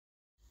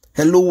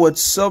Hello,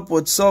 what's up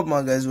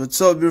my guys, what's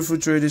up beautiful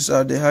traders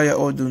out there? How you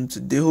all doing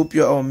today? Hope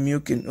you're all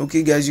milking.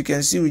 Okay guys, you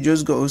can see we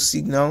just got a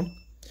signal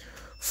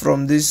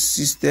from this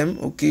system.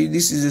 Okay,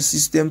 this is a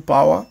system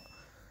power.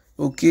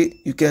 Okay,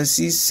 you can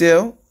see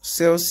sell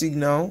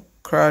signal,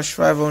 crash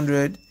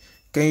 500.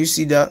 Can you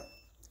see that?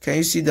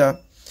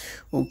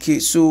 Okay,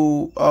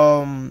 so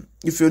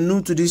if you're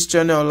new to this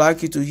channel, I'd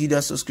like you to hit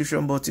that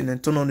subscription button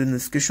and turn on the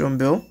notification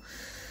bell,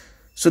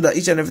 so that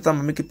each and every time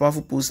I make a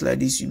powerful post like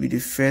this, you'll be the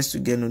first to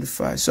get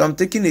notified. So I'm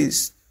taking a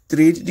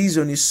trade. This is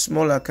on a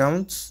small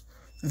account,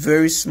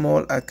 very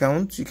small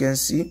account. You can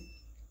see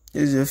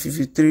this is a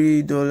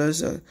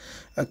 $53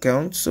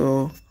 account.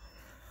 So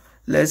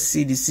let's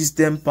see the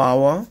system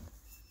power.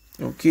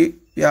 Okay,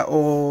 yeah,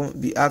 or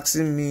be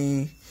asking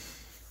me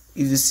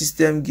if the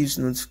system gives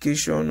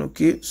notification.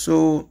 Okay,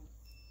 so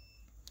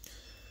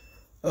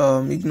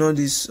ignore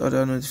this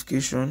other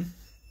notification.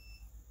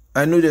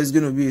 I know there's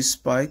going to be a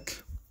spike.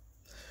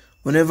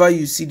 Whenever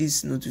you see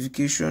this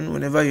notification,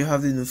 whenever you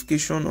have the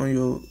notification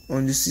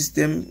on the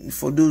system,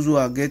 for those who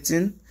are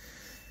getting,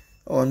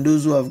 on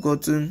those who have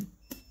gotten,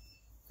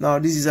 now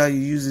this is how you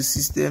use the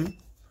system.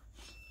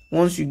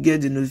 Once you get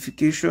the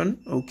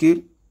notification,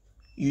 okay,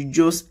 you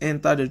just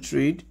enter the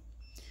trade.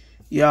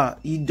 Yeah,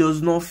 it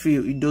does not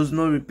fail, it does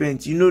not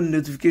repent. You know,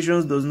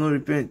 notifications does not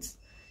repent.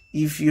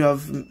 If you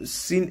have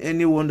seen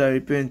anyone that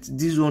repents,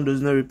 this one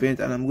does not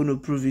repent, and I'm going to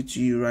prove it to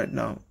you right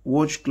now.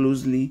 Watch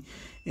closely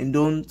and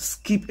don't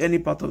skip any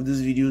part of this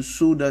video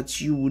so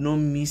that you will not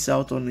miss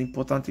out on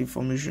important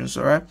information.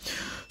 All right,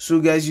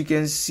 so guys, you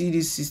can see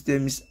this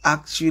system is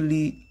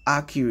actually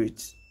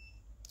accurate.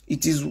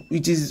 It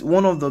is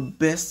one of the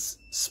best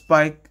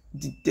spike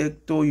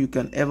detector you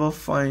can ever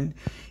find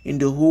in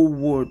the whole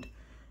world.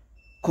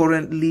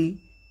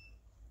 Currently,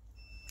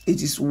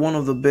 it is one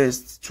of the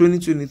best.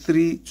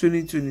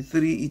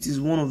 2023, it is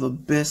one of the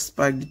best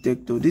spike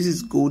detector. This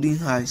is Golden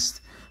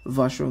HEIST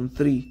version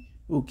 3.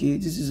 Okay,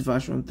 this is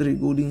version 3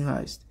 Golden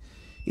HEIST.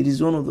 It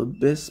is one of the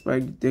best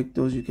spike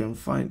detectors you can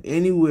find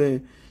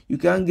anywhere. You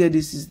can't get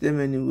this system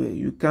anywhere.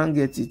 You can't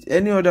get it.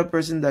 Any other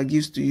person that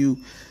gives to you,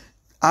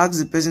 ask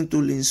the person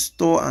to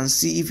install and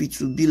see if it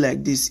will be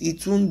like this.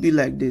 It won't be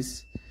like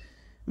this.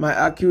 My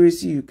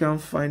accuracy, you can't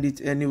find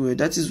it anywhere.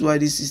 That is why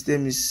this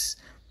system is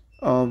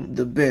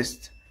the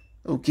best.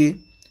 Okay,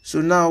 so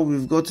now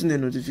we've gotten a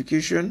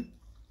notification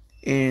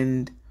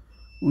and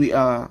we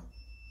have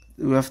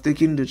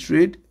taken the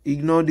trade.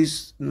 Ignore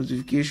these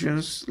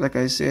notifications, like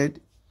I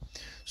said.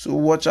 So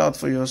watch out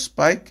for your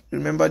spike.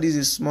 Remember, this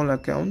is a small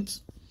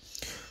account.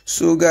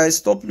 So guys,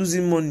 stop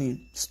losing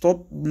money.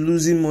 Stop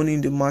losing money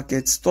in the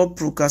market. Stop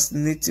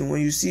procrastinating.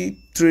 When you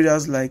see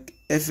traders like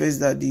FS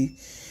Daddy,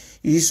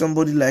 you see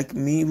somebody like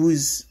me who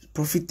is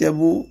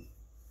profitable,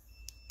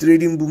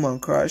 trading boom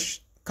and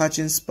crash,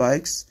 catching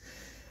spikes.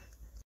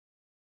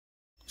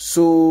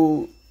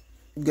 So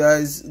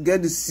guys,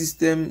 get the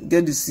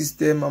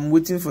system. I'm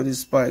waiting for the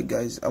spike,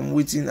 guys. I'm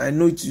waiting. I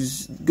know it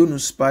is gonna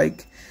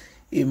spike,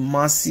 a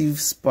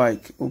massive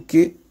spike.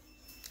 Okay,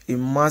 a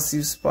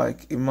massive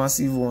spike, a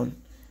massive one,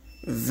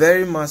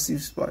 very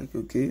massive spike.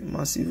 Okay,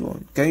 massive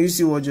one. Can you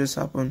see what just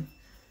happened?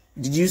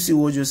 Did you see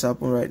what just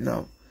happened right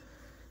now?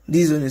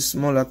 This is on a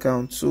small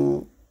account,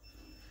 so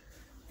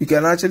you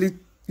can actually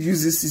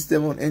use this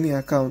system on any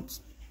account,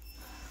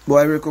 but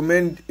I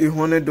recommend a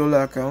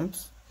 $100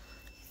 account.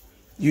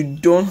 You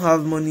don't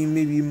have money,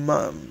 maybe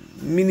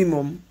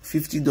minimum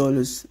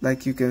 $50,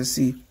 like you can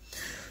see.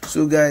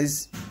 So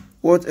guys,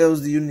 what else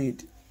do you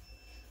need?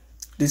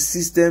 The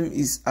system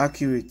is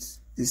accurate.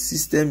 The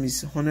system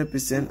is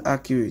 100%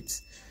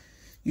 accurate.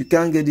 You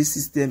can't get this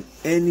system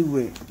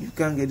anywhere. You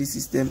can't get this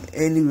system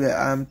anywhere.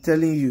 I'm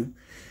telling you.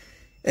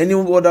 Any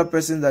other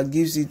person that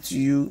gives it to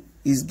you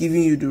is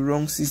giving you the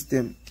wrong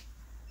system.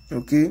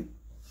 Okay,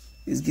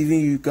 it's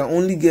giving you can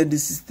only get the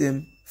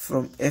system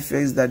from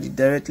FX Daddy,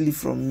 directly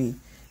from me.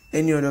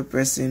 Any other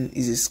person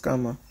is a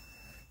scammer,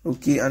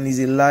 okay, and is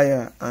a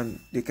liar, and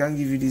they can't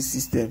give you this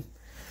system.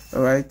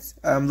 All right,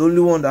 I'm the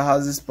only one that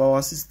has this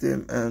power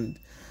system, and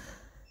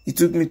it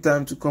took me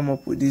time to come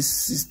up with this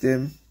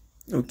system,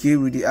 okay,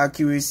 with the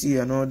accuracy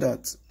and all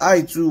that.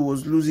 I too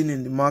was losing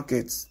in the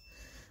markets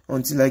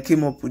until I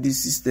came up with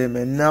this system,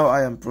 and now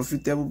I am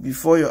profitable.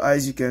 Before your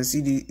eyes, you can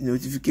see the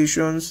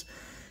notifications.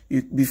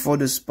 Before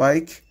the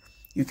spike,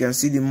 you can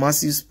see the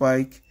massive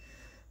spike,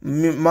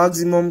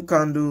 maximum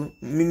candle,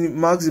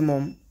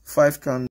 maximum 5 candles.